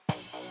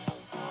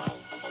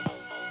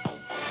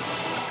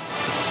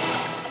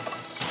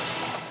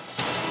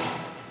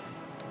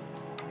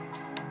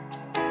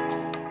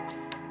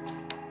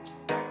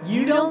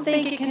you don't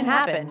think it can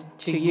happen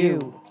to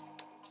you.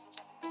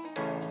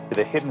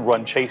 The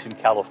hit-and-run chase in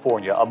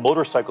California, a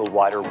motorcycle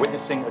rider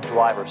witnessing a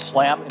driver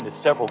slam into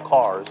several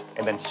cars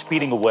and then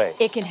speeding away.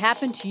 It can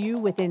happen to you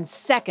within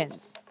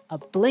seconds, a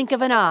blink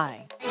of an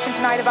eye.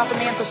 Tonight about the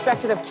man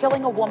suspected of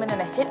killing a woman in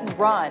a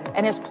hit-and-run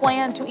and his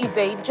plan to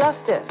evade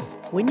justice.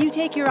 When you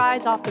take your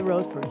eyes off the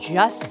road for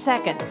just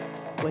seconds,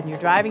 when you're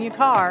driving your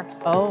car,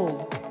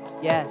 oh,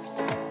 yes,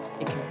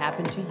 it can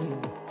happen to you.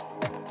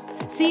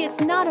 See, it's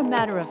not a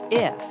matter of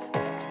if,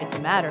 it's a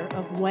matter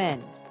of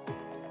when.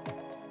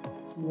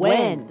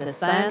 When the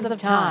sands of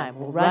time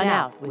will run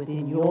out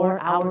within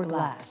your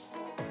hourglass.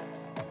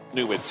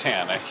 New at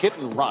 10, a hit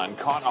and run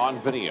caught on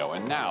video,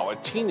 and now a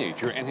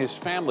teenager and his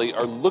family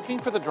are looking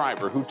for the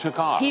driver who took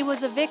off. He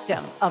was a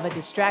victim of a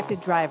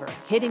distracted driver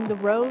hitting the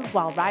road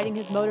while riding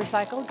his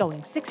motorcycle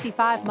going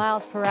 65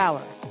 miles per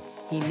hour.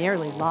 He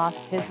nearly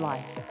lost his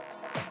life.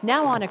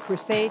 Now on a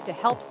crusade to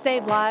help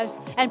save lives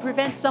and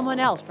prevent someone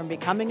else from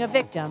becoming a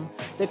victim,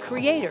 the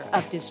creator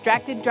of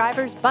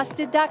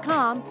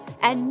DistractedDriversBusted.com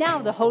and now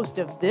the host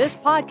of this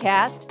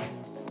podcast,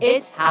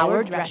 it's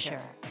Howard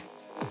Drescher.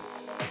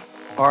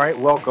 All right,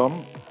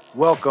 welcome.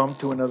 Welcome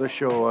to another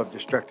show of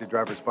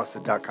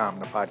DistractedDriversBusted.com,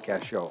 the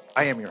podcast show.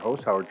 I am your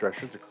host, Howard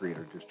Drescher, the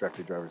creator of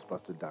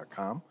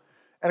DistractedDriversBusted.com,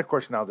 and of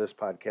course now this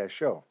podcast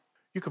show.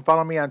 You can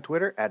follow me on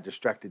Twitter at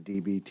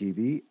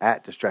DistractedDBTV,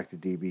 at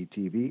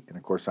DistractedDBTV, and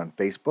of course on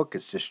Facebook,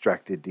 it's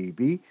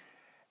DistractedDB.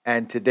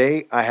 And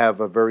today I have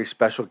a very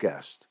special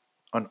guest,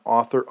 an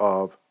author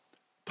of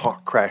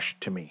Talk Crash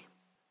to Me,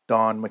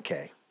 Dawne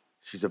McKay.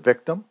 She's a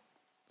victim,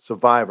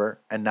 survivor,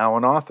 and now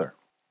an author.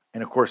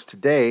 And of course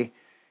today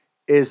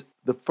is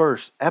the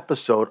first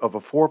episode of a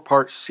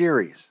 4-part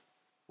series.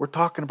 We're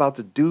talking about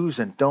the do's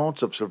and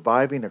don'ts of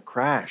surviving a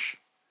crash.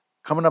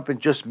 Coming up in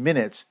just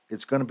minutes,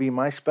 it's going to be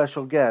my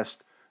special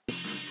guest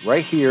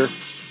right here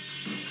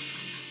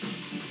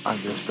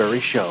on this very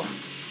show.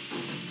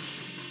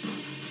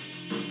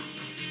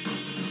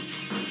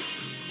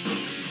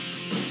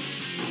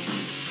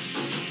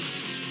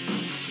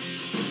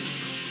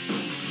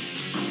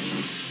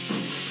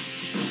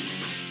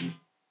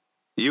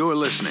 You're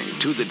listening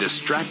to the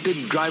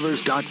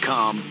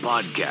DistractedDrivers.com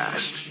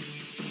podcast.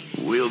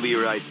 We'll be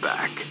right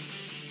back.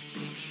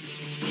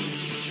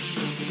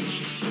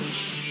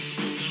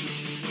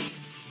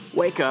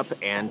 Wake up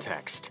and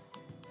text.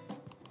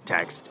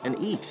 Text and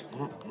eat.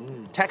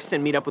 Text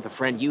and meet up with a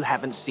friend you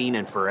haven't seen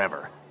in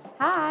forever.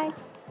 Hi.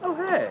 Oh,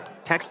 hey.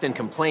 Text and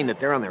complain that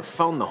they're on their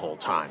phone the whole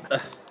time.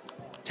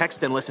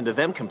 Text and listen to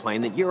them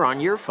complain that you're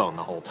on your phone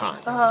the whole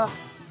time.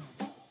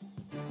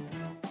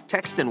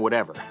 Text and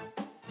whatever.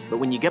 But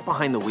when you get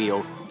behind the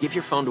wheel, give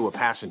your phone to a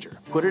passenger.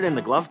 Put it in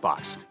the glove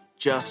box.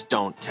 Just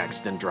don't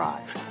text and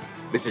drive.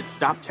 Visit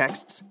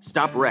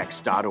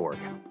StopTextsStopWrecks.org.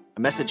 A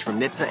message from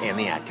NHTSA and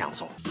the Ad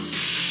Council.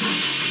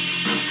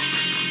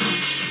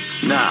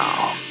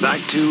 Now,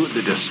 back to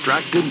the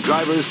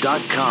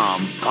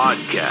DistractedDrivers.com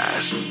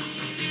podcast.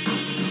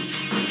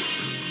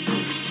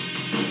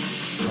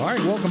 All right,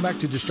 welcome back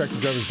to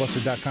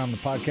DistractedDriversBusted.com, the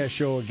podcast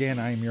show. Again,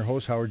 I am your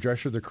host, Howard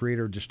Drescher, the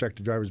creator of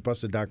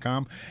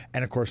DistractedDriversBusted.com,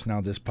 and of course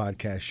now this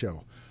podcast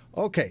show.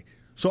 Okay,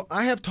 so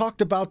I have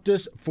talked about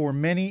this for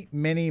many,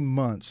 many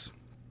months.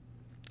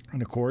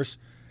 And of course,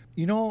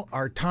 you know,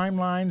 our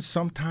timelines,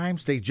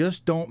 sometimes they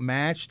just don't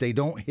match, they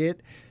don't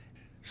hit.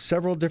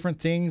 Several different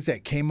things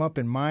that came up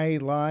in my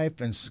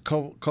life and a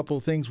couple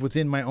of things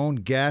within my own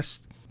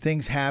guest.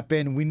 Things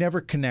happened. We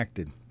never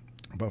connected.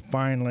 But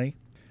finally,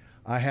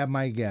 I have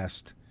my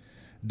guest,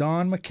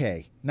 Dawne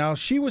McKay. Now,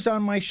 she was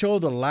on my show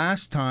the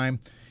last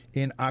time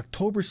in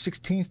October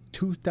 16th,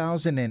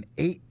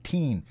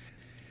 2018.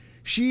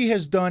 She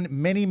has done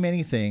many,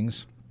 many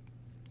things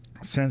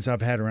since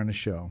I've had her on the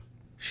show.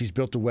 She's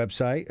built a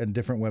website, a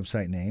different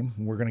website name.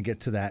 We're going to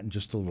get to that in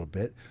just a little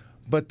bit.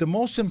 But the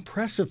most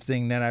impressive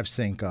thing that I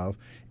think of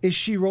is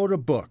she wrote a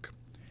book.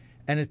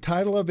 And the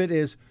title of it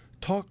is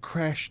Talk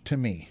Crash to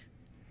Me.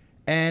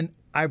 And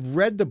I've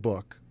read the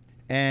book.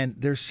 And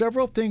there's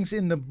several things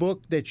in the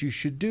book that you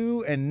should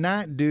do and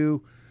not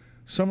do.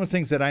 Some of the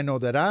things that I know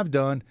that I've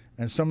done,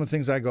 and some of the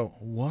things I go,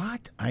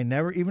 what? I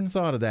never even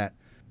thought of that.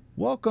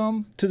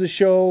 Welcome to the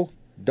show,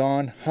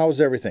 Dawne.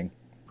 How's everything?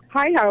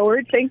 Hi,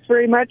 Howard. Thanks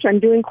very much. I'm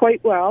doing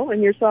quite well.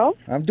 And yourself?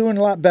 I'm doing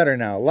a lot better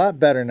now.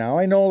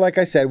 I know, like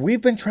I said, we've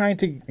been trying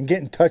to get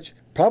in touch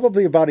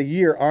probably about a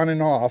year on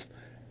and off,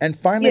 and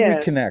finally we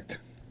connect.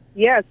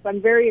 Yes,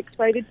 I'm very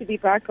excited to be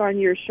back on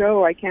your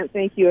show. I can't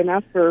thank you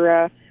enough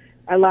for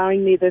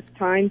allowing me this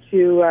time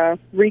to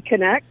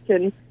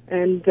reconnect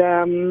and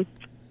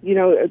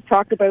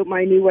talk about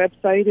my new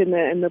website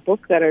and the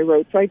book that I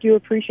wrote. So I do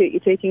appreciate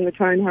you taking the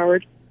time,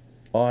 Howard.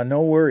 Oh,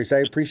 no worries. I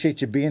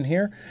appreciate you being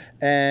here.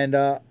 And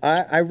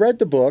I read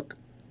the book.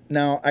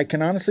 Now, I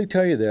can honestly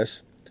tell you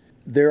this.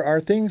 There are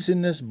things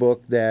in this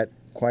book that,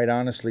 quite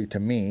honestly,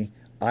 to me,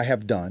 I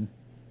have done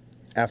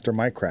after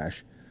my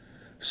crash.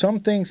 Some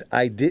things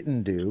I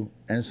didn't do,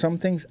 and some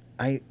things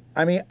I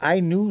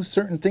knew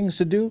certain things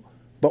to do,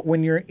 but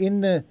when you're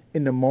in the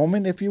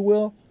moment, if you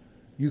will,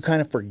 you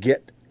kind of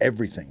forget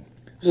everything.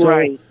 So,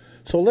 right.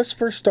 So let's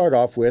first start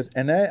off with,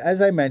 and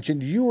as I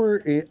mentioned, you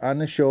were on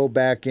the show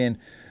back in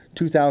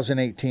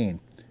 2018,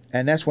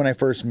 and that's when I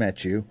first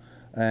met you.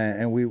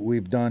 And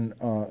we've done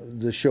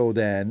the show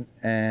then,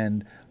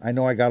 and I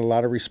know I got a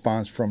lot of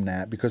response from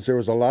that because there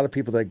was a lot of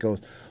people that goes,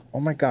 "Oh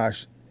my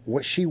gosh,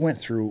 what she went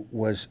through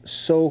was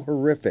so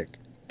horrific."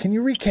 Can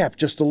you recap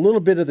just a little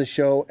bit of the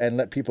show and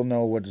let people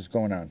know what is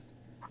going on?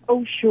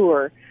 Oh,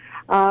 sure.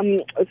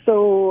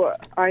 So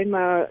I'm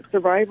a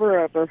survivor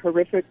of a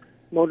horrific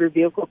motor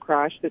vehicle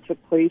crash that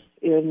took place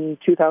in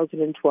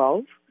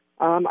 2012.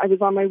 I was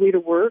on my way to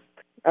work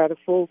at a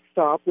full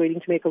stop waiting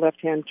to make a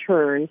left-hand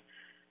turn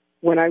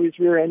when I was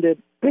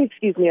rear-ended,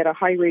 at a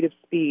high rate of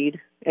speed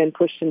and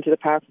pushed into the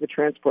path of a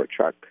transport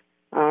truck.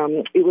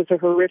 It was a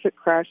horrific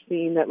crash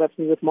scene that left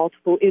me with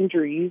multiple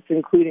injuries,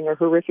 including a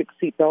horrific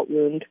seatbelt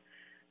wound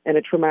and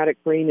a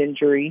traumatic brain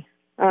injury.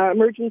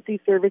 Emergency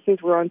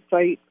services were on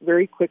site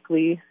very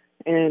quickly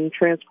and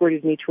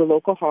transported me to a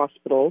local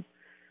hospital,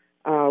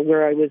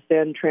 where I was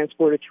then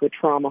transported to a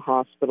trauma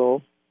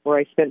hospital, where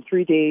I spent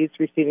 3 days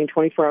receiving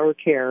 24-hour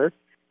care.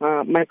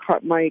 My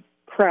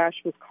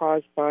crash was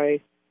caused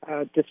by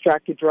a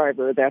distracted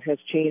driver that has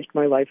changed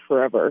my life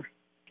forever.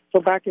 So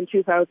back in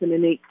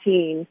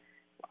 2018,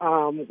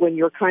 when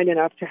you're kind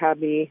enough to have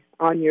me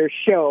on your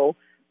show,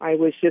 I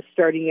was just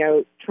starting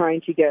out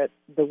trying to get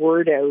the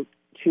word out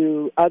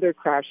to other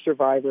crash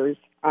survivors,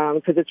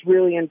 because it's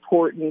really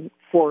important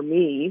for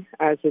me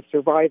as a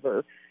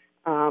survivor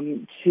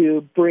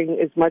to bring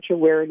as much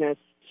awareness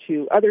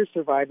to other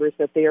survivors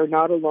that they are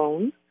not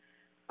alone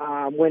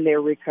when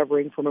they're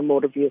recovering from a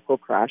motor vehicle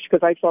crash,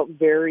 because I felt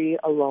very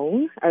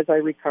alone as I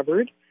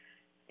recovered.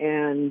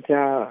 And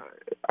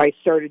I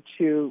started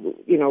to,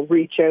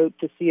 reach out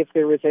to see if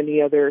there was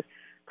any other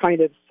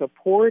kind of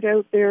support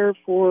out there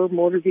for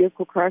motor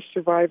vehicle crash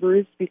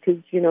survivors, because,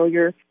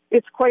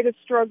 it's quite a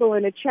struggle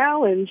and a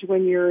challenge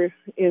when you're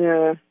in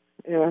a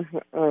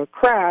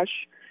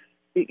crash.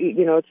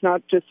 It's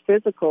not just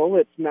physical,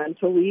 it's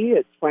mentally,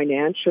 it's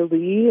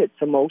financially,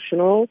 it's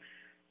emotional.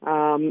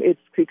 It's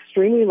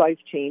extremely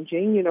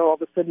life-changing. All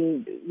of a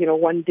sudden,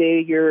 one day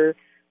you're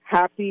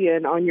happy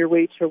and on your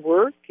way to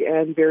work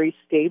and very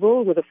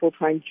stable with a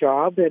full-time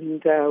job,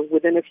 and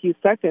within a few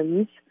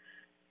seconds,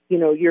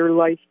 your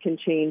life can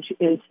change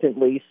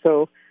instantly.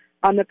 So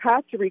on the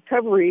path to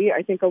recovery,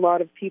 I think a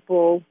lot of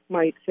people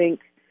might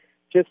think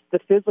just the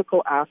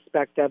physical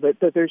aspect of it,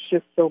 but there's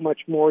just so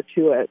much more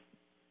to it.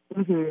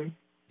 Mm-hmm.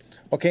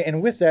 Okay,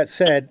 and with that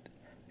said,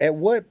 at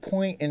what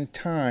point in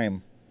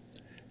time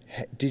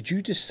did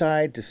you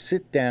decide to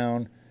sit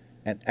down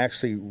and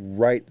actually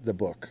write the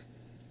book?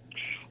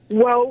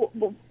 Well,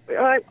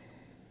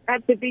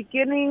 at the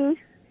beginning,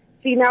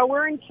 now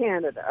we're in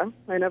Canada,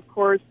 and of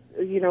course,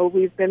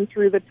 we've been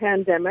through the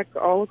pandemic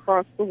all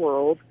across the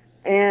world,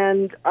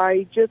 and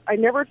I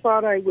never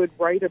thought I would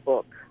write a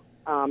book,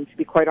 to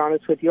be quite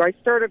honest with you. I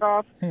started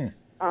off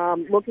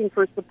looking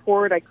for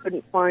support. I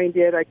couldn't find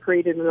it. I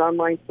created an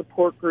online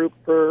support group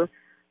for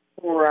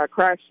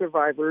crash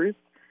survivors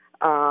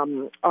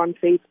on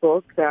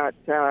Facebook that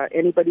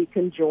anybody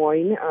can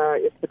join.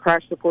 It's the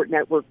Crash Support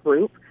Network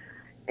group.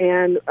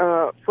 And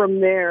from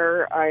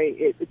there,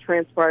 it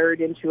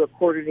transpired into a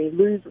quarterly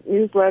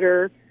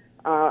newsletter.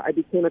 I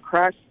became a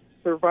crash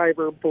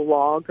survivor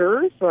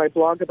blogger, so I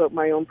blog about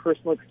my own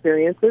personal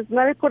experiences. And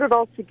then I put it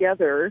all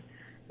together,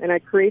 and I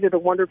created a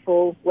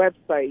wonderful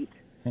website,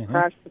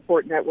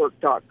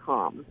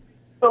 crashsupportnetwork.com.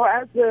 So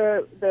as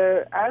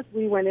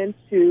we went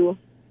into,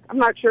 I'm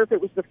not sure if it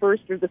was the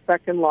first or the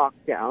second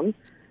lockdown,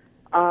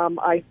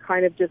 I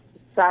kind of just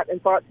sat and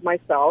thought to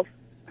myself,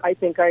 I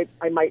think I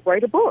might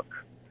write a book.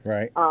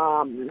 Right.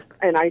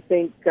 And I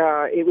think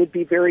it would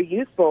be very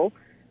useful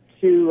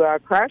to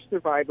crash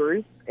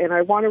survivors, and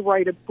I want to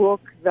write a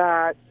book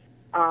that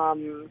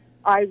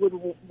I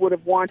would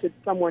have wanted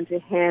someone to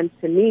hand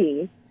to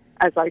me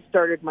as I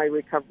started my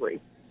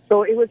recovery.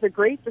 So it was a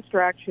great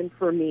distraction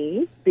for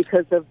me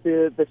because of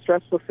the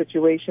stressful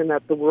situation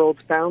that the world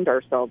found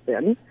ourselves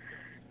in.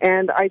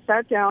 And I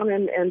sat down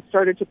and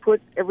started to put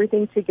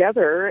everything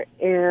together,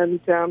 and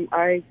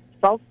I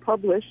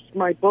self-published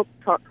my book,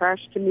 Talk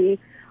Crash to Me,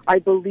 I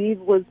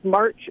believe was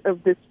March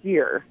of this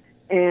year.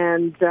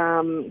 And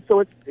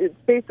so it's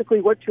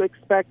basically what to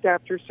expect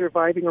after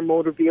surviving a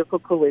motor vehicle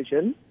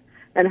collision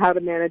and how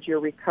to manage your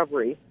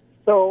recovery.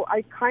 So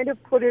I kind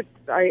of put it,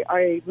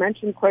 I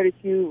mentioned quite a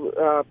few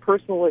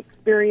personal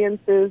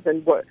experiences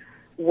and what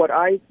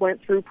I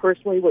went through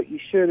personally, what you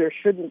should or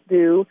shouldn't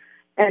do.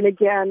 And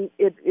again,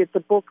 it's a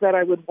book that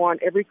I would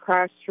want every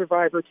crash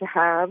survivor to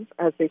have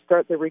as they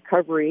start their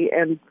recovery.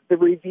 And the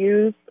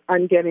reviews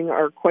I'm getting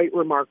are quite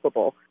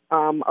remarkable.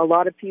 A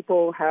lot of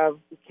people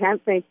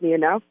can't thank me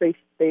enough.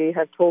 They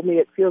have told me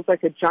it feels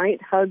like a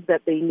giant hug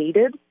that they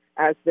needed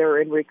as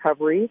they're in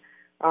recovery.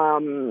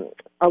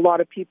 A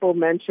lot of people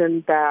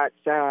mentioned that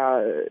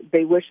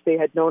they wish they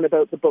had known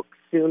about the book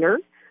sooner,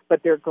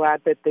 but they're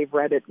glad that they've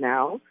read it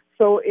now.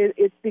 So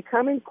it's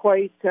becoming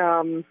quite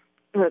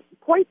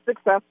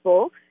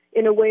successful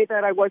in a way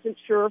that I wasn't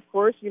sure. Of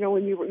course,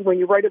 when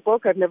you write a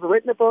book, I've never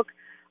written a book.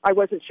 I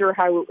wasn't sure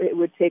how it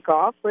would take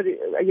off, but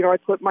I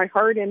put my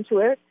heart into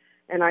it,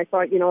 and I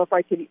thought, if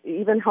I could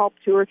even help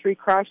 2 or 3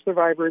 crash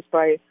survivors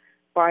by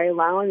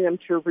allowing them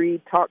to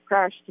read Talk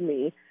Crash to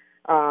Me,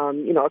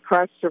 a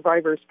crash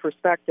survivor's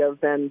perspective,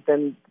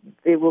 then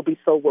it will be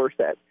so worth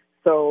it.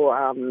 So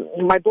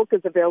my book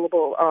is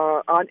available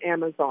on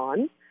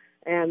Amazon,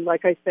 and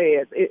like I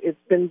say,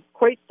 it's been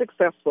quite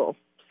successful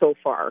so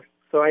far.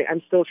 So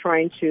I'm still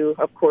trying to,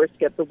 of course,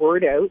 get the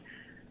word out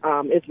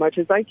as much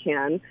as I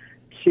can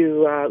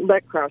to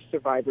let crash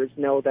survivors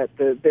know that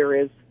there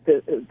is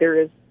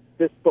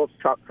this book,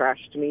 Talk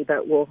Crash to Me,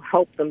 that will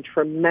help them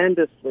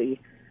tremendously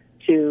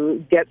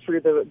to get through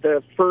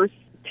the first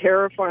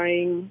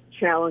terrifying,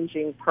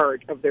 challenging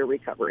part of their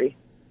recovery.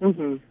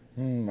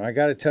 Mm-hmm. I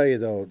got to tell you,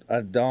 though,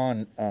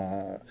 Dawn,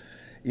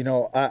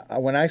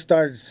 when I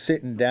started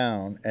sitting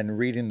down and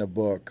reading the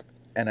book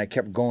and I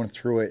kept going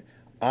through it,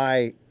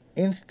 I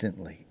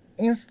instantly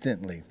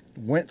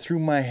went through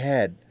my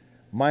head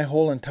my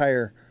whole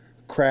entire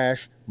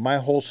crash, my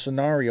whole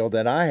scenario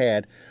that I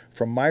had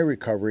from my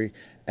recovery,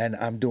 and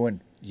I'm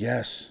doing,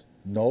 yes,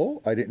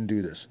 no, I didn't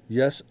do this.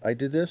 Yes, I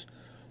did this.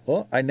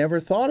 Well, I never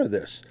thought of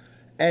this.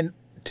 And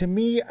to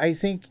me, I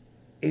think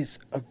it's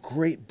a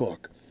great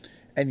book.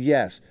 And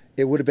yes,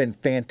 it would have been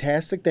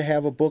fantastic to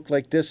have a book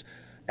like this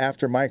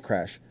after my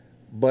crash.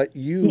 But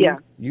you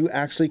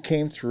actually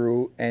came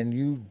through and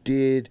you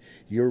did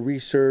your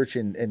research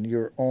and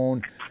your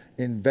own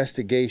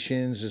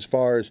investigations as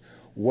far as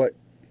what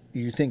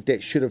you think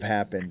that should have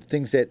happened,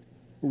 things that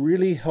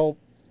really help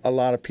a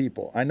lot of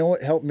people. I know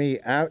it helped me,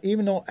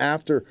 even though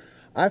after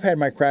I've had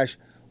my crash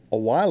a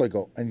while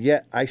ago, and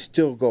yet I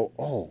still go,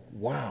 oh,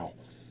 wow,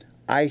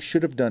 I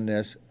should have done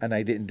this and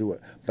I didn't do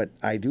it. But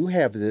I do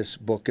have this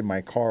book in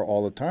my car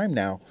all the time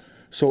now.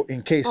 So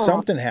in case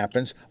something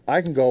happens,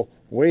 I can go,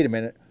 wait a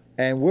minute.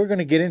 And we're going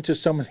to get into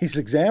some of these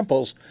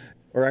examples,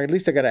 or at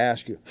least I got to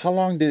ask you, how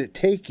long did it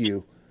take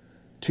you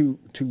to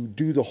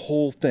do the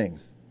whole thing,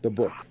 the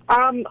book?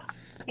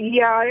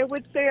 I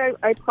would say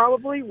I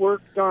probably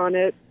worked on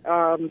it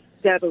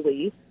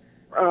steadily,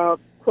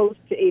 close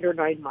to 8 or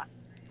 9 months.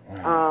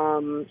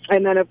 Wow.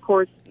 And then, of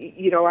course,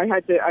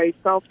 I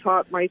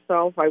self-taught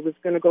myself. I was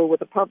going to go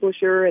with a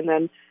publisher, and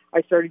then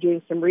I started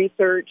doing some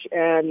research,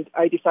 and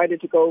I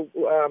decided to go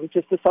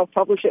just to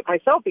self-publish it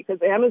myself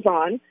because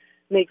Amazon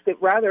makes it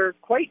rather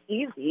quite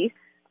easy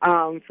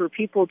for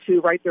people to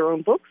write their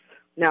own books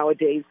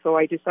nowadays. So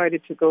I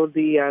decided to go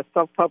the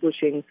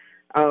self-publishing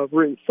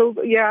route. So,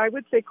 I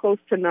would say close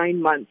to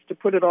 9 months to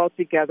put it all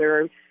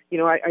together.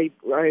 I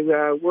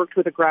worked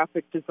with a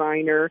graphic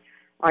designer.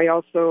 I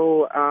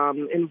also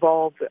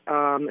involved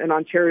an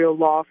Ontario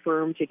law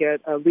firm to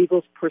get a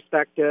legal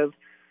perspective.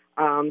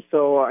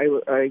 So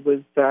I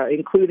was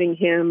including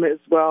him as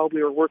well.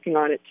 We were working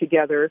on it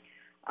together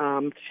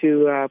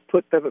to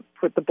put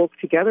the book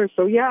together.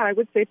 So, I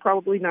would say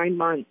probably 9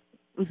 months.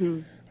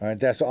 Mm-hmm. All right,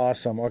 that's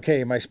awesome.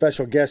 Okay, my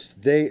special guest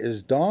today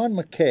is Dawne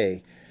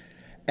McKay,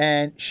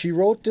 and she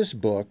wrote this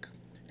book,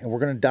 and we're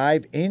going to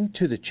dive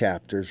into the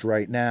chapters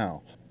right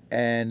now.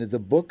 And the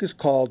book is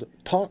called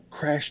Talk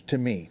Crash to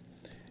Me.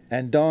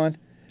 And Dawn,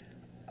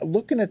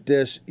 looking at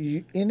this,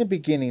 in the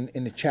beginning,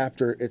 in the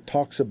chapter, it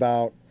talks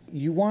about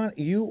you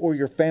or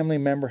your family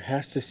member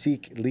has to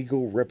seek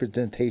legal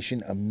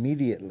representation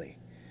immediately.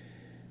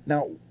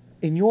 Now,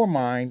 in your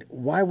mind,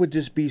 why would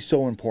this be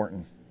so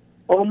important?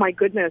 Oh, my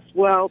goodness.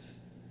 Well,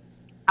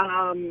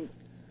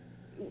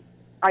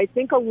 I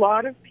think a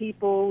lot of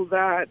people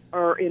that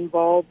are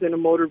involved in a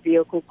motor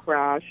vehicle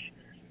crash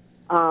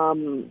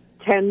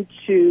tend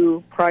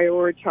to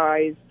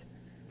prioritize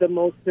the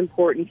most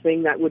important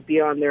thing that would be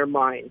on their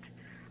mind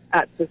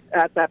at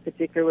that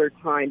particular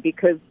time,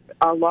 because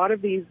a lot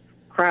of these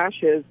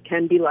crashes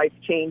can be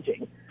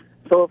life-changing.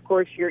 So, of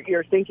course,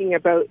 you're thinking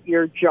about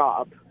your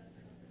job.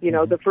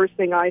 The first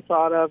thing I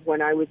thought of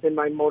when I was in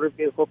my motor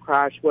vehicle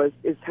crash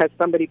has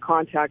somebody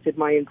contacted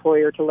my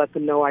employer to let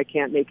them know I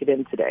can't make it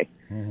in today?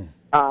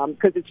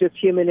 Because it's just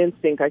human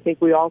instinct. I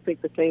think we all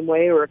think the same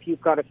way. Or if you've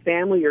got a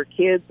family or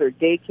kids or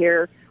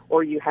daycare,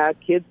 or you have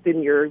kids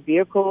in your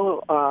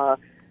vehicle,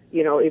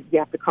 if you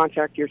have to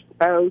contact your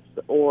spouse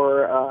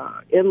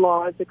or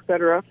in-laws,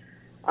 etc.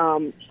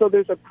 So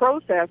there's a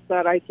process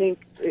that I think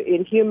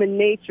in human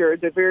nature,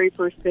 the very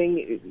first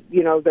thing,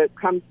 that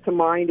comes to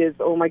mind is,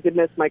 oh my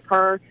goodness, my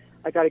car,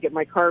 I got to get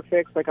my car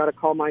fixed, I got to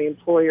call my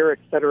employer,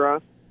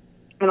 etc.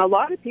 And a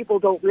lot of people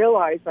don't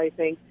realize, I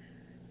think,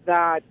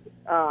 that,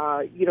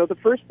 the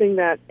first thing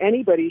that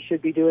anybody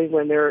should be doing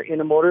when they're in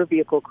a motor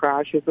vehicle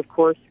crash is, of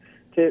course,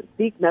 to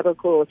seek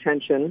medical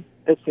attention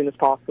as soon as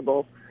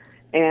possible.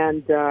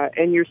 And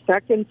your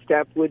second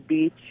step would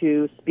be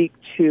to speak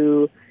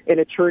to an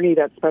attorney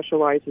that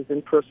specializes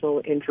in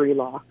personal injury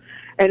law.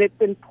 And it's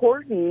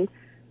important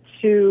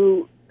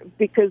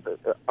because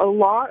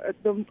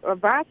a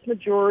vast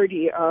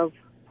majority of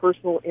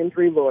personal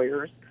injury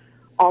lawyers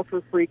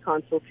offer free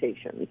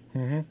consultations.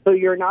 Mm-hmm. So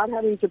you're not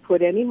having to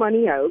put any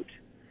money out.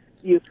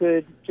 You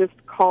could just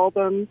call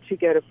them to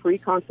get a free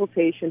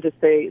consultation to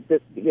say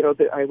that,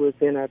 that I was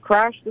in a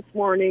crash this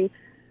morning.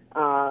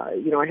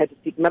 I had to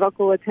seek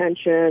medical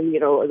attention.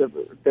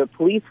 The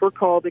police were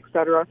called,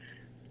 etc.,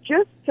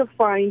 just to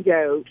find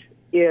out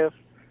if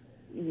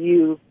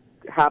you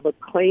have a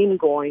claim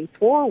going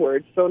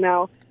forward. So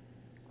now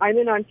I'm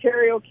in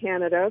Ontario,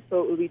 Canada,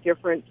 so it will be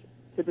different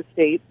to the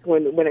States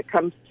when it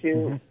comes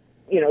to,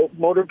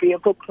 motor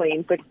vehicle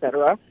claims,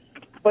 etc.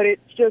 But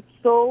it's just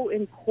so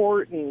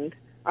important.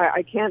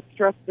 I can't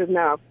stress it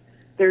enough.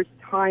 There's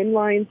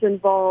timelines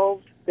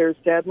involved. There's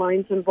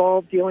deadlines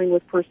involved dealing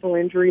with personal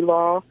injury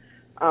law.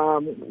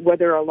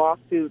 Whether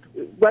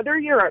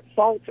you're at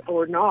fault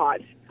or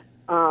not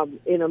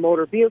in a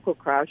motor vehicle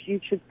crash, you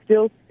should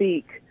still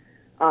seek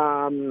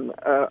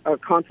a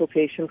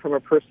consultation from a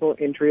personal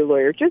injury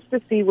lawyer just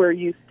to see where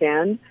you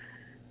stand.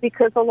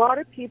 Because a lot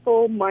of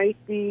people might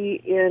be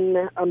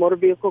in a motor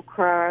vehicle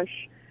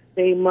crash,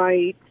 they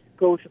might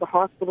go to the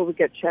hospital to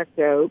get checked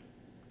out,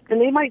 and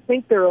they might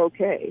think they're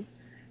okay.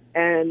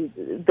 And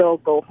they'll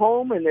go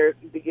home, and they're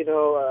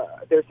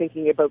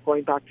thinking about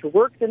going back to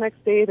work the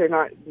next day. They're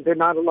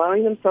not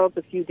allowing themselves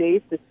a few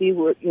days to see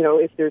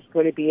if there's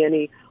going to be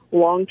any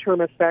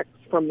long-term effects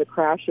from the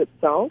crash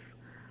itself.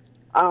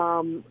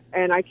 And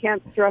I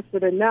can't stress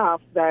it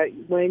enough that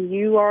when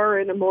you are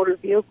in a motor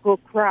vehicle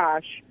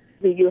crash,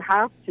 you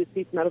have to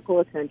seek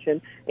medical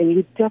attention, and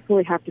you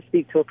definitely have to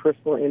speak to a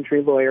personal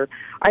injury lawyer.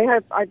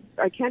 I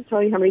can't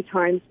tell you how many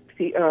times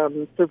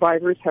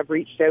survivors have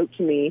reached out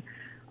to me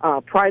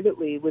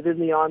privately within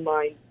the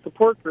online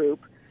support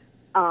group,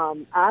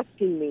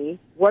 asking me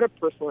what a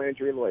personal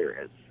injury lawyer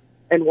is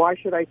and why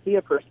should I see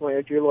a personal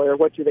injury lawyer.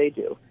 What do they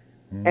do?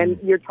 And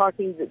you're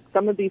talking that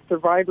some of these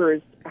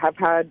survivors have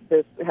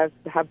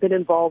been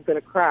involved in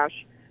a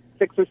crash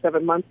 6 or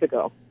 7 months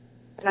ago,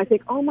 and I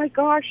think, oh my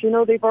gosh,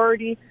 they've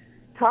already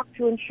talked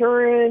to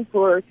insurance,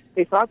 or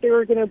they thought they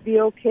were going to be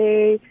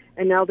okay,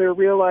 and now they're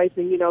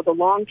realizing, the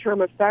long-term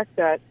effect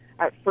that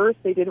at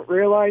first they didn't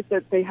realize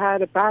that they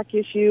had a back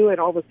issue, and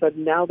all of a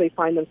sudden now they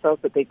find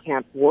themselves that they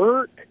can't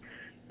work,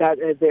 that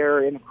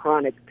they're in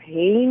chronic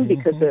pain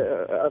because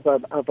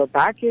of a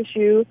back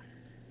issue.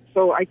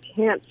 So I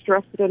can't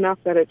stress it enough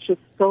that it's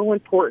just so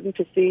important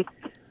to see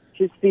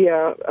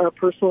a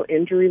personal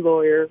injury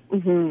lawyer.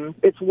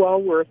 It's well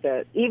worth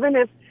it, even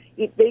if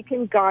they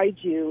can guide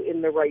you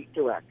in the right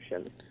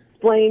direction,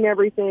 explain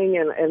everything,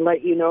 and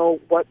let you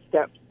know what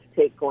steps to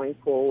take going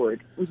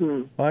forward.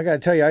 Well, I got to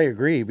tell you, I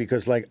agree,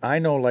 because I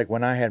know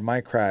when I had my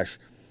crash,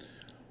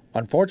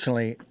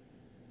 unfortunately,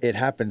 it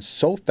happened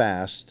so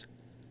fast,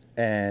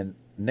 and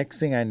next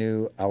thing I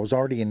knew, I was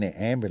already in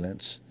the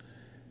ambulance,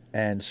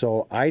 and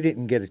so I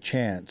didn't get a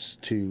chance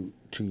to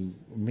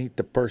meet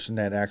the person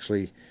that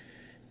actually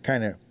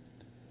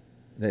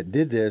that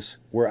did this,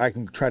 where I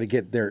can try to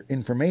get their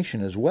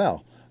information as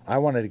well. I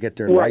wanted to get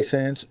their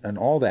license and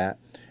all that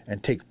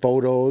and take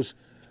photos,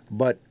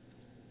 but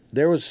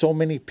there was so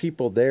many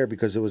people there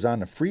because it was on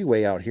the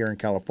freeway out here in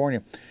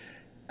California.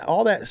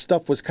 All that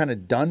stuff was kind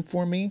of done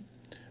for me,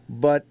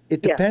 but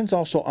it depends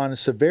also on the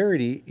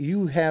severity.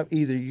 You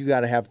got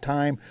to have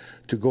time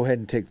to go ahead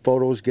and take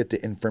photos, get the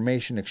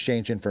information,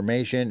 exchange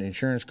information,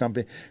 insurance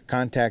company,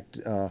 contact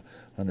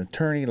an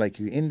attorney like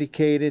you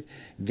indicated,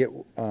 get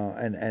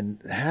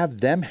and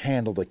have them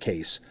handle the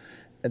case.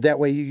 That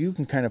way you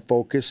can kind of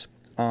focus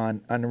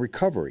on the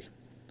recovery.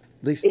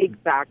 At least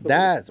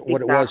that's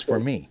what it was for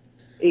me.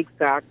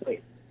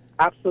 Exactly.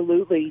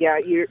 Absolutely. Yeah.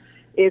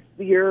 If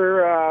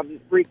you're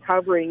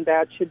recovering,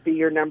 that should be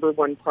your number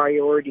one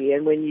priority.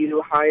 And when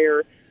you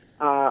hire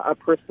a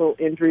personal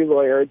injury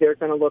lawyer, they're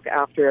going to look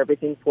after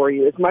everything for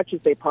you as much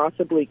as they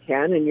possibly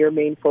can. And your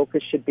main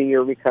focus should be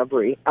your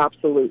recovery.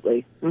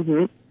 Absolutely.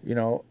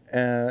 Now,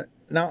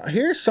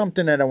 here's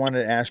something that I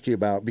wanted to ask you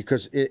about,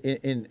 because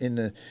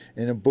in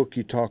a book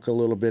you talk a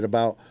little bit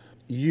about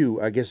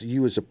you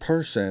as a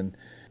person.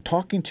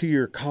 Talking to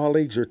your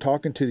colleagues or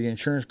talking to the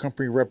insurance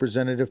company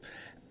representative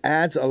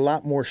adds a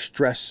lot more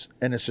stress,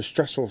 and it's a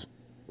stressful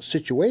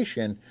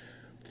situation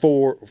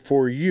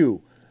for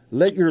you.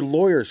 Let your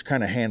lawyers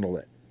kind of handle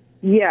it.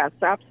 Yes,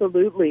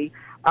 absolutely.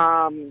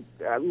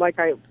 Like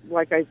I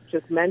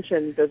just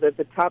mentioned,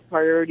 the top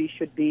priority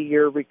should be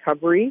your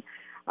recovery.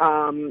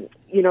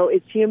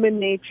 It's human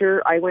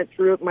nature. I went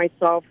through it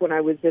myself when I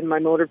was in my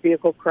motor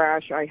vehicle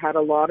crash. I had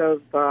a lot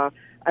of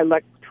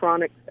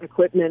electronic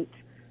equipment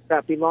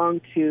that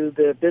belonged to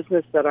the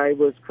business that I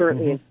was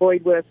currently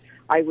employed with.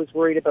 I was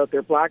worried about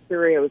their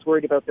BlackBerry. I was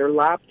worried about their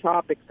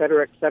laptop, et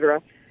cetera, et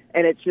cetera.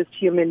 And it's just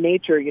human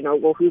nature,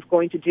 well, who's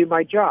going to do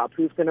my job?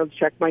 Who's going to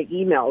check my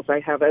emails?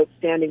 I have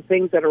outstanding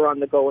things that are on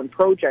the go and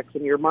projects,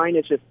 and your mind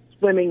is just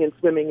swimming and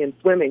swimming and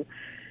swimming.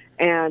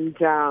 And,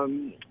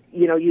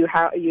 you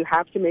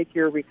have to make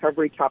your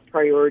recovery top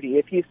priority.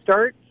 If you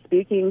start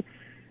speaking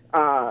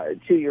to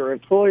your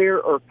employer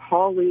or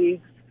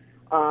colleagues,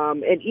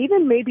 and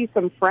even maybe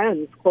some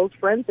friends, close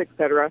friends, et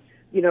cetera,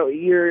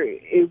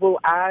 it will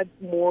add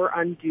more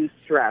undue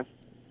stress.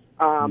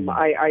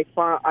 I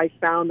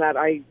found that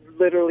I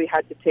literally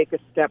had to take a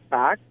step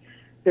back.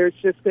 There's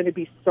just going to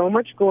be so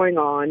much going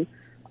on,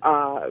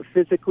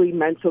 physically,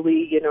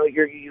 mentally.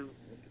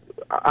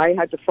 I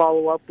had to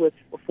follow up with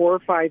 4 or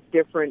 5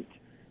 different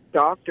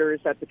doctors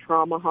at the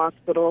trauma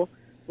hospital.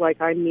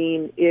 Like, I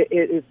mean, it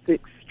is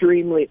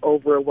extremely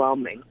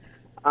overwhelming.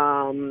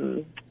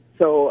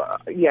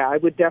 Yeah, I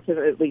would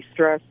definitely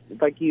stress,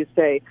 like you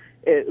say,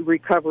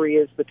 recovery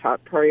is the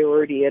top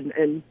priority.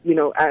 And you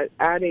know,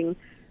 adding,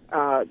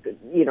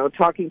 you know,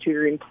 talking to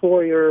your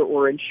employer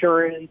or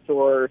insurance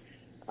or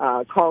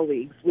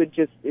colleagues would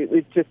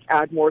just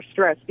add more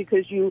stress,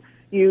 because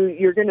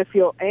you're going to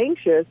feel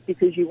anxious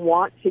because you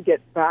want to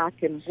get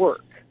back and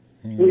work.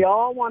 We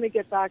all want to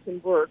get back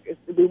and work.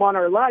 We want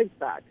our lives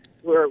back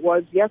where it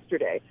was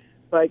yesterday.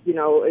 But, you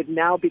know,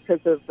 now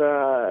because of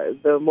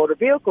the motor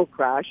vehicle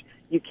crash,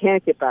 you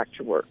can't get back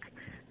to work.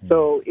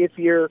 So if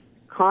you're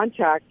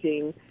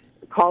contacting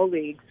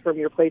colleagues from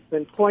your place of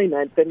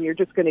employment, then you're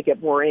just going to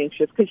get more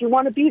anxious because you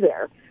want to be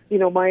there. You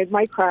know,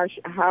 my crash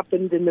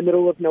happened in the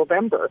middle of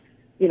November,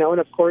 you know, and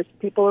of course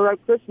people are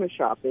out Christmas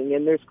shopping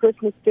and there's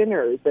Christmas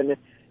dinners. And,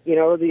 you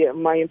know,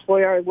 my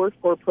employer I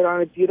worked for put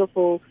on a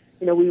beautiful,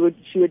 you know,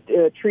 she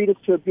would treat us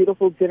to a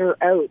beautiful dinner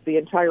out, the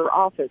entire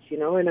office, you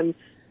know, and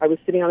I was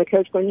sitting on the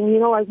couch going, you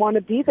know, I want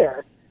to be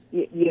there,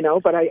 you know,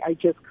 but I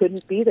just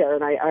couldn't be there.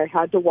 And I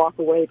had to walk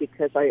away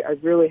because I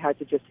really had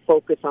to just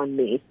focus on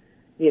me,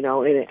 you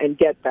know, and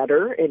get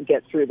better and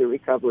get through the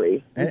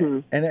recovery.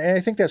 And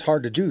I think that's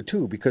hard to do,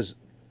 too, because,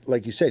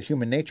 like you said,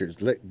 human nature is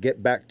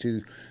get back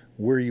to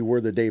where you were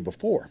the day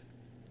before.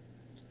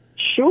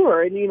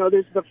 Sure. And, you know,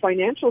 there's the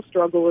financial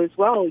struggle as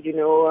well, you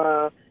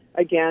know,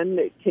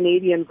 again,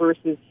 Canadian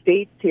versus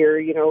states here,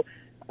 you know.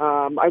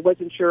 I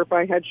wasn't sure if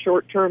I had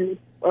short-term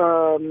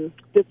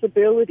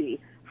disability.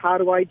 How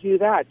do I do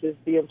that? Does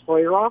the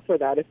employer offer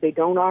that? If they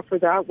don't offer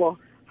that, well,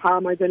 how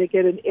am I going to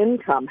get an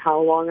income? How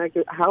long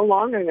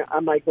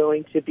am I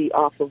going to be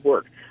off of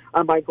work?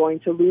 Am I going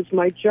to lose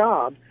my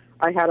job?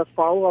 I had a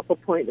follow-up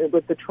appointment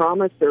with the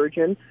trauma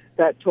surgeon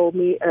that told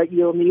me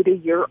you'll need a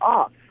year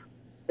off,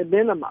 the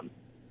minimum.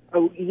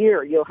 A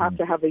year. You'll have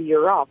to have a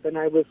year off. And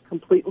I was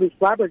completely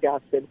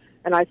flabbergasted.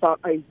 And I thought,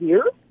 a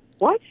year?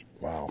 What?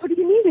 Wow. What do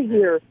you mean a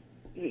year?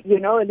 You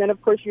know, and then,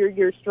 of course,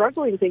 you're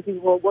struggling,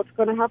 thinking, well, what's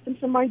going to happen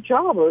to my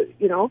job? Or,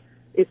 you know,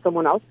 is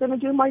someone else going to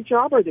do my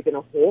job? Are they going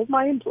to hold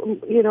my,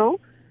 you know?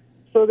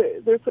 So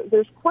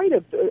there's quite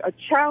a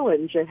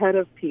challenge ahead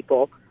of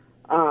people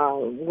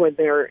when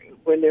they're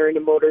in a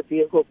motor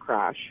vehicle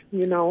crash,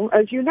 you know,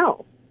 as you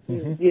know.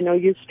 Mm-hmm. You know,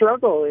 you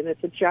struggle, and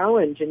it's a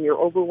challenge, and you're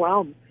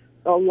overwhelmed.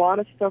 A lot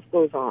of stuff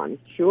goes on,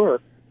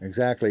 sure.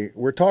 Exactly.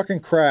 We're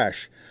talking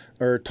crash,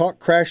 or Talk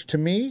Crash to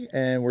Me,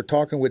 and we're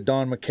talking with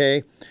Dawne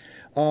McKay.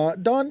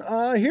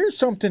 Dawne, here's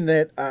something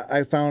that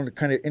I found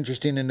kind of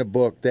interesting in the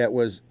book that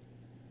was,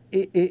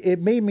 it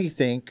made me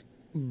think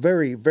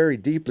very, very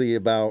deeply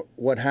about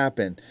what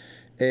happened.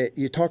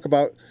 You talk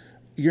about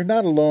you're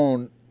not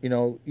alone, you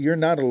know, you're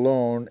not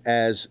alone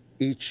as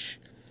each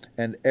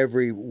and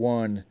every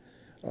one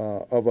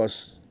of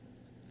us,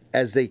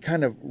 as they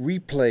kind of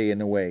replay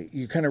in a way.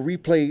 You kind of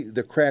replay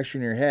the crash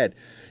in your head.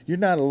 You're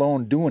not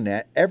alone doing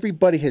that.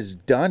 Everybody has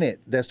done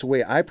it. That's the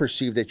way I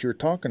perceive that you're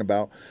talking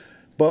about.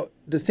 But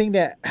the thing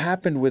that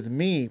happened with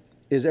me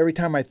is every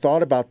time I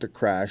thought about the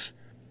crash,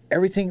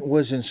 everything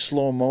was in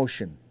slow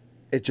motion.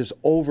 It just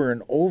over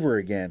and over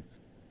again.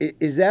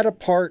 Is that a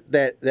part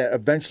that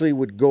eventually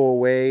would go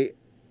away?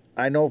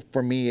 I know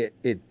for me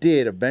it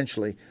did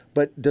eventually,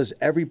 but does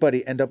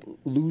everybody end up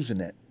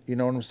losing it? You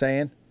know what I'm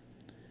saying?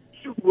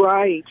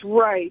 Right.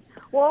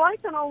 Well, I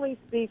can only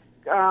speak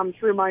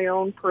through my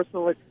own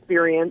personal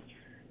experience.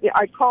 Yeah,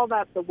 I call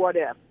that the what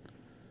if.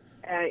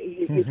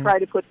 You try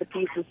to put the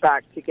pieces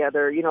back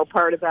together. You know,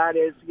 part of that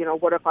is, you know,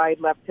 what if I had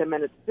left 10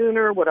 minutes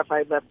sooner? What if I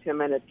had left 10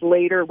 minutes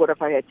later? What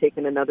if I had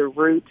taken another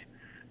route?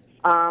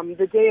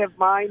 The day of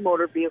my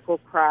motor vehicle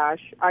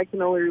crash, I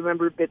can only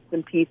remember bits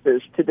and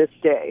pieces to this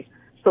day.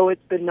 So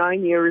it's been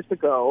 9 years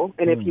ago,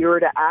 and if you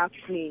were to ask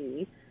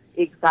me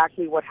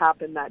exactly what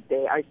happened that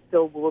day, I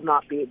still will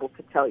not be able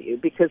to tell you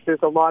because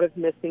there's a lot of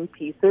missing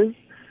pieces.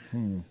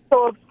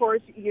 So of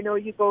course, you know,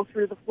 you go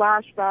through the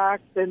flashbacks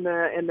and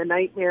the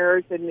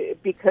nightmares, and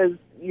because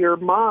your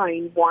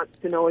mind wants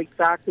to know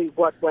exactly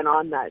what went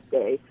on that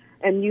day.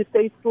 And you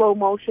say slow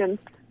motion.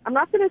 I'm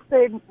not going to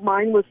say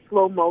mine was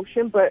slow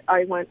motion, but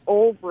I went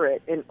over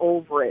it and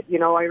over it. You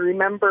know, I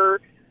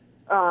remember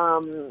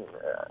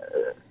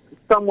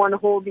someone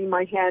holding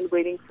my hand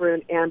waiting for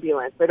an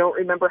ambulance. I don't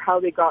remember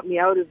how they got me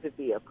out of the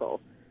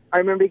vehicle. I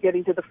remember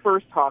getting to the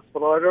first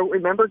hospital. I don't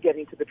remember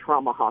getting to the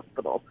trauma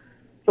hospital.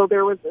 So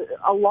there was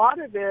a lot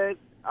of it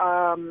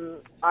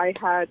I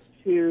had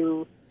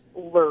to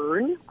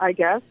learn, I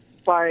guess,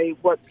 by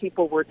what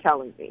people were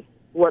telling me,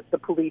 what the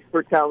police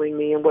were telling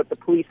me and what the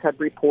police had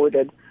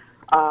reported.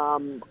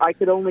 I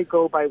could only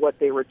go by what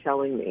they were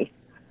telling me.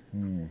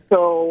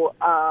 So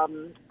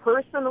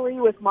personally,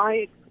 with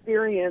my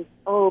experience,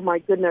 oh my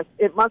goodness,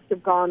 it must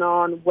have gone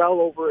on well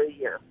over a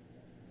year.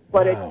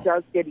 But It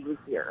does get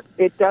easier.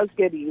 It does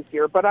get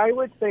easier. But I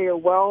would say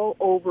well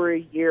over a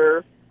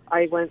year,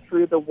 I went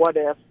through the what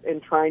if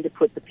and trying to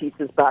put the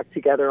pieces back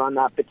together on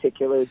that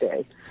particular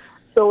day.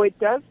 So it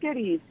does get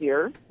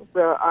easier.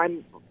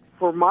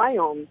 For my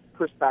own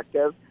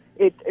perspective,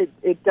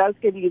 it does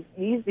get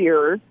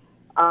easier.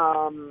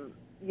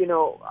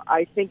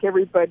 I think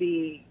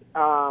everybody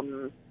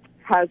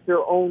has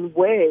their own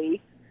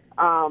way.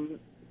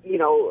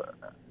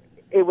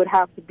 It would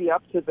have to be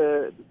up to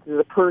the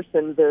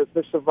person,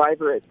 the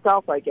survivor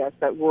itself, I guess,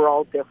 that we're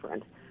all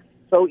different.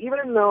 So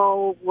even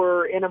though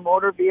we're in a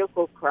motor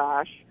vehicle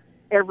crash,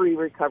 every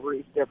recovery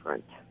is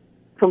different,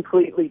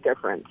 completely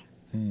different.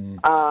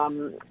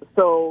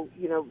 So,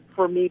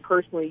 for me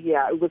personally,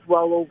 it was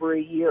well over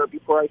a year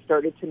before I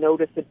started to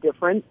notice a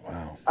difference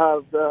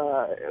of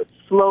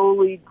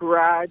slowly,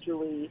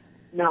 gradually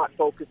not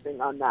focusing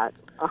on that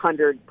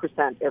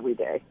 100% every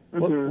day.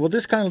 Mm-hmm. Well,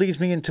 this kind of leads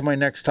me into my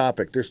next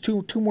topic. There's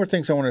two more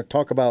things I want to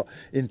talk about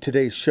in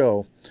today's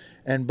show.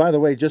 And by the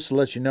way, just to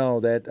let you know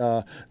that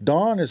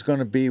Dawne is going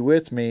to be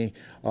with me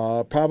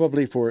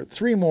probably for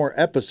 3 more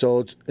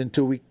episodes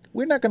until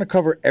we're not going to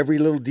cover every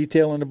little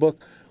detail in the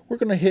book. We're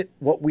going to hit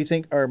what we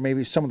think are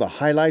maybe some of the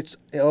highlights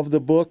of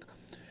the book.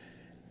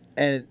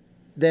 And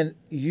then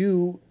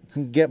you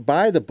can get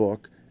by the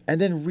book and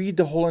then read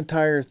the whole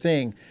entire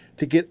thing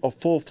to get a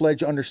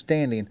full-fledged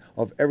understanding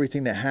of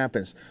everything that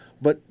happens.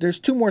 But there's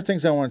 2 more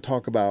things I want to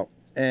talk about.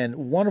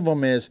 And one of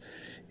them is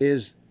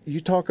you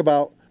talk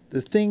about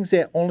the things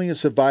that only a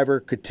survivor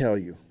could tell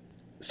you.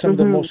 Some of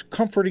the most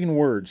comforting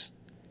words.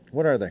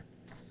 What are they?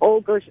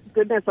 Oh,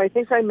 goodness. I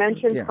think I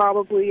mentioned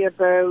probably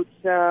about...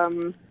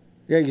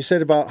 Yeah, you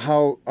said about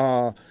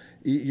how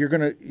you're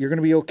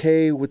gonna be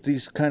okay with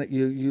these kind of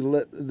you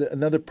let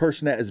another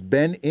person that has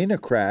been in a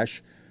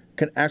crash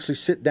can actually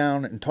sit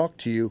down and talk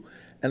to you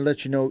and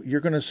let you know you're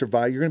gonna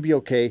survive. You're gonna be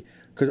okay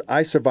because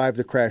I survived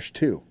the crash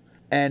too.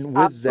 And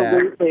with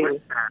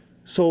that,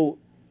 so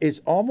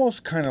it's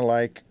almost kind of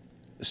like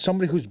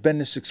somebody who's been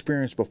this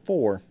experience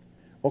before.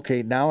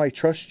 Okay, now I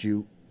trust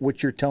you.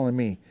 What you're telling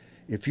me,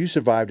 if you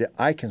survived it,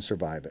 I can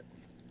survive it.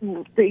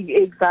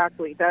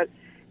 Exactly. That.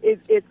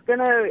 It's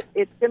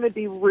gonna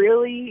be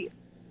really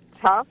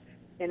tough,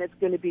 and it's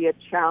going to be a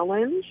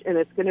challenge, and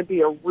it's going to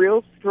be a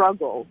real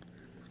struggle.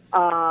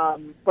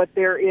 But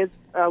there is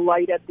a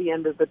light at the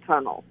end of the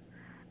tunnel.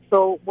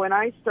 So when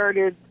I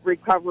started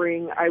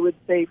recovering, I would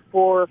say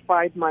 4 or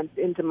 5 months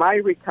into my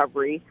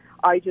recovery,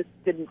 I just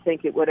didn't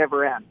think it would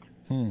ever end.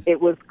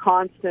 It was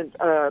constant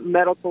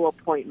medical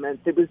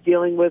appointments. It was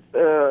dealing with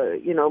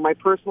my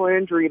personal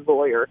injury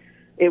lawyer.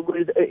 It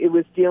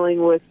was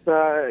dealing with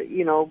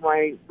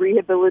my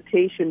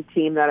rehabilitation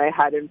team that I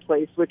had in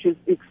place, which is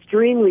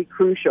extremely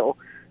crucial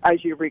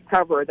as you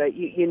recover. That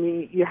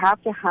you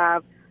have to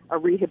have a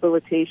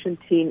rehabilitation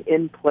team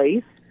in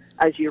place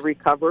as you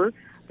recover,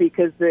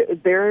 because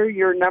they're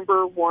your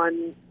number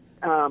one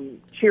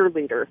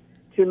cheerleader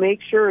to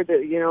make sure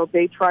that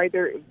they try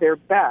their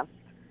best,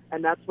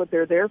 and that's what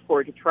they're there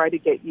for, to try to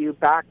get you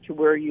back to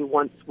where you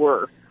once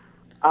were.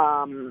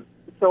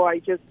 So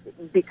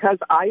because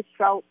I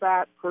felt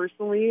that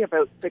personally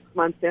about 6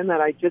 months in,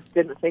 that I just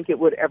didn't think it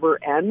would ever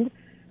end.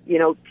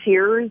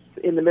 Tears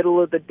in the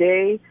middle of the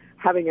day,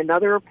 having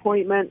another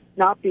appointment,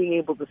 not being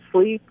able to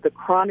sleep, the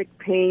chronic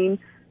pain,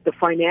 the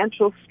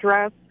financial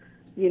stress.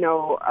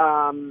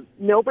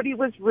 Nobody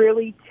was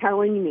really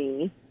telling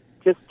me,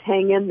 just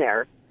hang in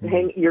there.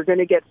 You're going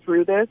to get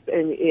through this,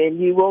 and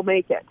you will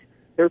make it.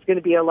 There's going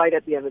to be a light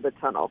at the end of the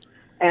tunnel.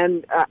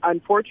 And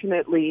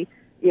unfortunately,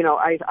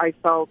 I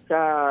felt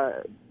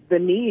the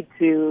need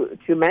to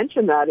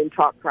mention that in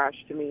Talk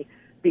Crash to me,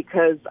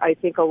 because I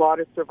think a lot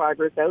of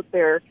survivors out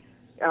there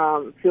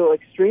feel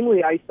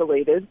extremely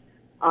isolated,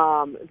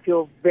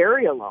 feel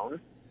very alone,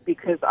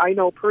 because I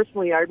know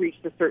personally I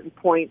reached a certain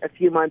point a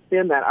few months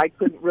in that I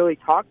couldn't really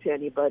talk to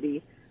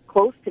anybody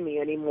close to me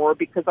anymore,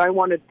 because I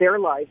wanted their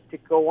lives to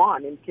go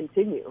on and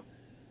continue.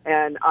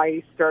 And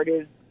I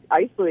started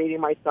isolating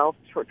myself,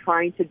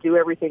 trying to do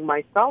everything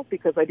myself,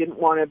 because I didn't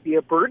want to be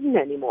a burden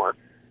anymore.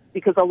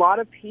 Because a lot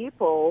of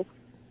people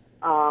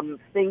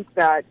think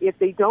that if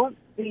they don't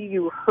see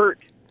you hurt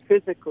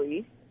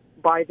physically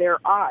by their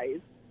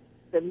eyes,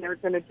 then they're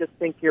going to just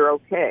think you're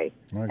okay.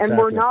 Exactly. And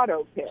we're not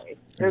okay.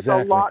 There's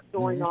a lot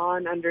going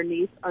on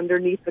underneath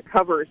the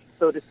covers,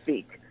 so to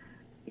speak.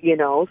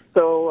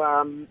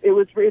 So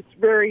it's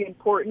very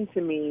important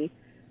to me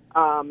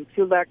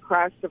to let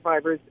crash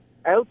survivors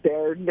out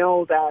there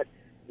know that,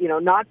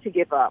 not to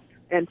give up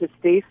and to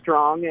stay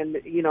strong, and,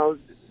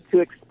 to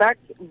expect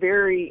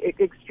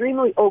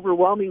extremely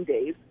overwhelming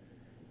days,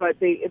 but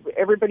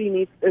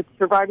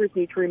survivors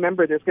need to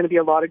remember there's going to be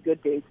a lot of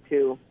good days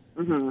too.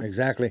 Mm-hmm.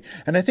 Exactly.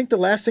 And I think the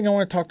last thing I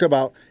want to talk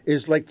about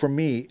is, like, for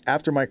me,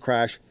 after my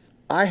crash,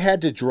 I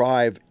had to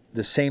drive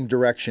the same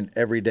direction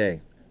every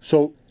day.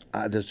 So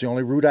that's the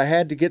only route I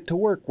had to get to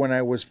work when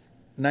I was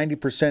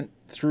 90%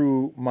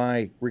 through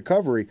my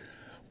recovery.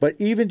 But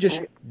even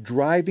just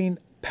driving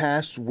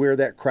past where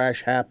that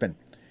crash happened,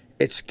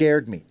 it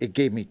scared me. It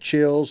gave me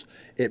chills.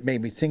 It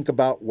made me think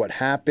about what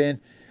happened.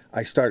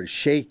 I started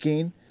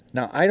shaking.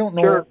 Now, I don't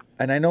know,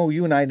 and I know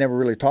you and I never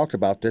really talked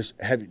about this.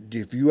 Have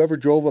you ever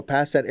drove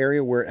past that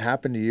area where it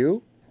happened to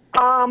you?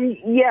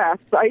 Yes.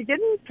 I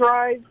didn't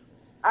drive.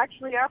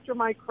 Actually, after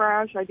my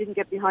crash, I didn't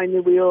get behind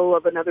the wheel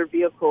of another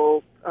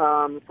vehicle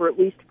for at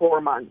least 4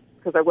 months.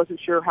 because I wasn't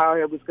sure how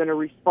I was going to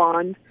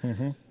respond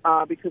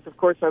because, of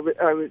course, I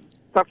was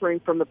suffering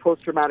from the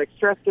post-traumatic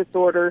stress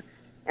disorder,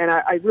 and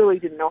I really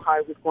didn't know how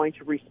I was going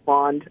to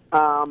respond.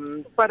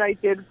 But I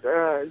did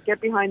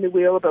get behind the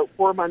wheel about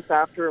 4 months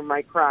after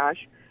my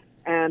crash,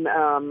 and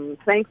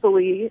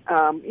thankfully,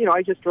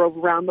 I just drove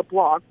around the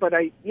block. But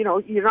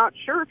you're not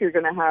sure if you're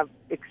going to have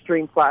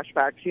extreme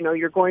flashbacks.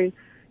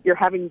 You're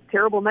having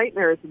terrible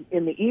nightmares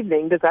in the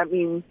evening. Does that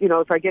mean,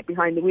 if I get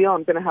behind the wheel,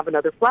 I'm going to have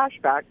another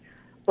flashback?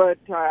 But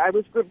I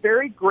was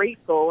very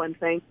grateful and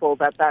thankful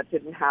that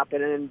didn't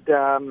happen. And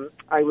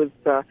I was,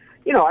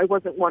 I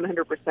wasn't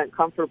 100%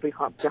 comfortable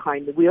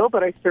behind the wheel,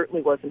 but I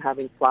certainly wasn't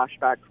having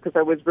flashbacks because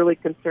I was really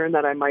concerned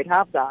that I might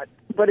have that.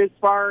 But as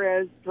far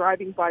as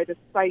driving by the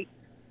site,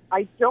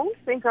 I don't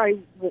think I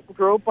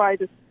drove by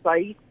the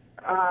site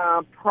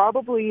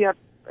probably a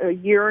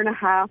year and a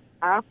half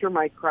after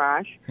my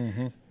crash.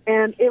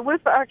 And it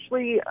was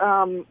actually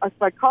a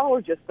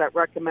psychologist that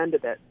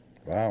recommended it.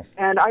 Wow.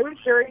 And I was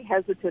very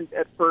hesitant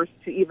at first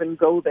to even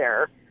go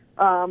there.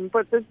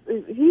 But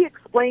he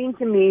explained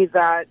to me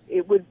that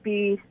it would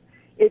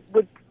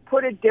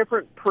put a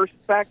different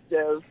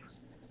perspective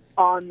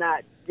on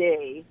that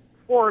day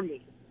for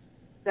me.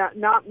 That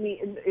not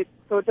me.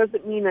 So it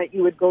doesn't mean that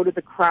you would go to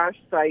the crash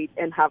site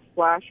and have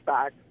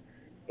flashbacks.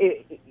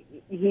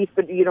 He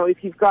said,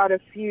 if you've got a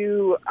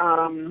few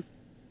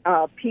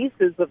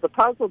pieces of the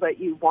puzzle that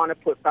you want to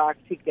put back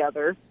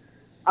together,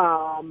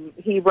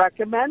 he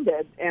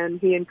recommended and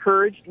he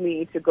encouraged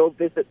me to go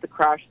visit the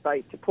crash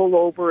site, to pull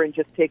over and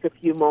just take a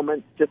few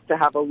moments just to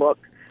have a look.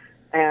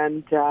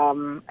 And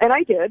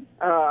I did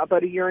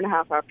about a year and a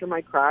half after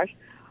my crash.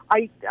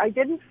 I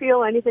didn't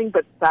feel anything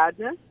but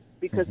sadness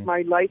because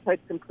my life had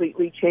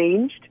completely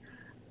changed.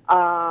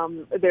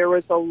 There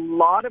was a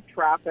lot of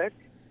traffic,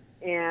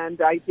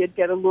 and I did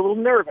get a little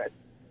nervous,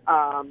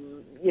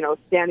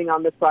 standing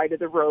on the side of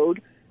the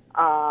road.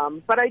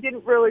 But I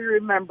didn't really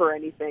remember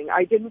anything.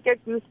 I didn't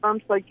get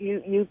goosebumps like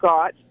you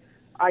got.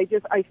 I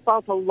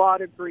felt a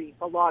lot of grief,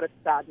 a lot of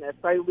sadness.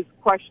 I was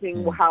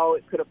questioning how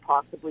it could have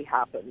possibly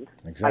happened.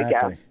 Exactly. I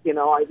guess,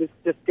 I was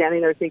just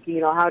standing there thinking,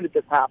 how did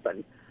this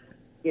happen?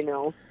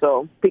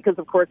 So because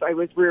of course I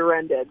was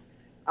rear-ended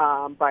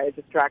by a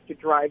distracted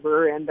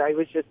driver, and I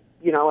was just,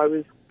 I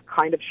was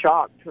kind of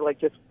shocked, like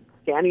just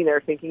standing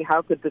there thinking,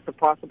 how could this have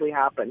possibly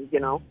happened?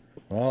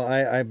 Well,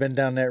 I've been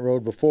down that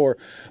road before.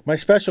 My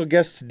special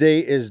guest today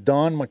is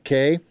Dawne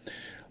McKay.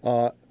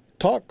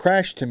 Talk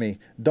Crash to Me.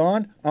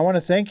 Dawne, I want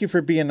to thank you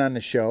for being on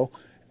the show,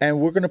 and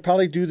we're going to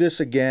probably do this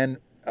again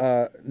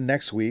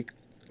next week.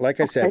 Like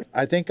I said,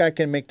 I think I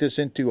can make this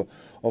into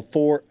a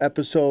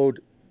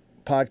 4-episode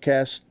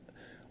podcast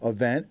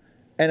event,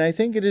 and I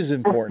think it is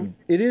important.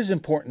 It is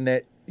important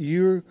that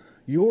your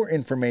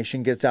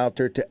information gets out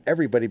there to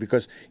everybody,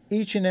 because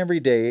each and every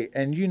day,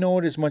 and you know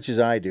it as much as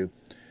I do,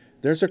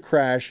 there's a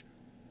crash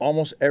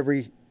almost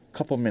every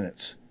couple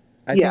minutes.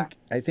 I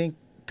think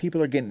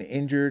people are getting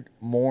injured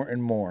more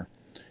and more.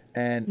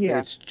 And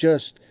it's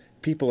just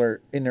people are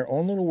in their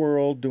own little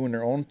world doing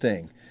their own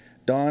thing.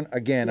 Dawne,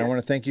 again, I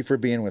want to thank you for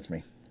being with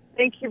me.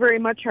 Thank you very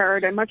much,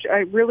 Howard. I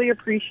really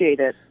appreciate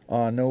it.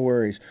 No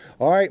worries.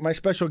 All right, my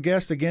special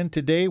guest again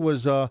today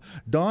was Dawne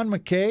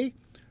McKay.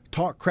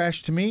 Talk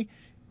Crash to Me.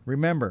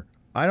 Remember,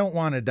 I don't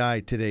want to die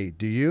today.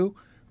 Do you?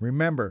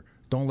 Remember,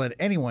 don't let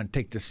anyone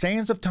take the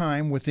sands of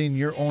time within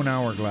your own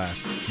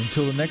hourglass.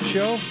 Until the next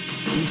show,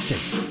 be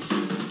safe.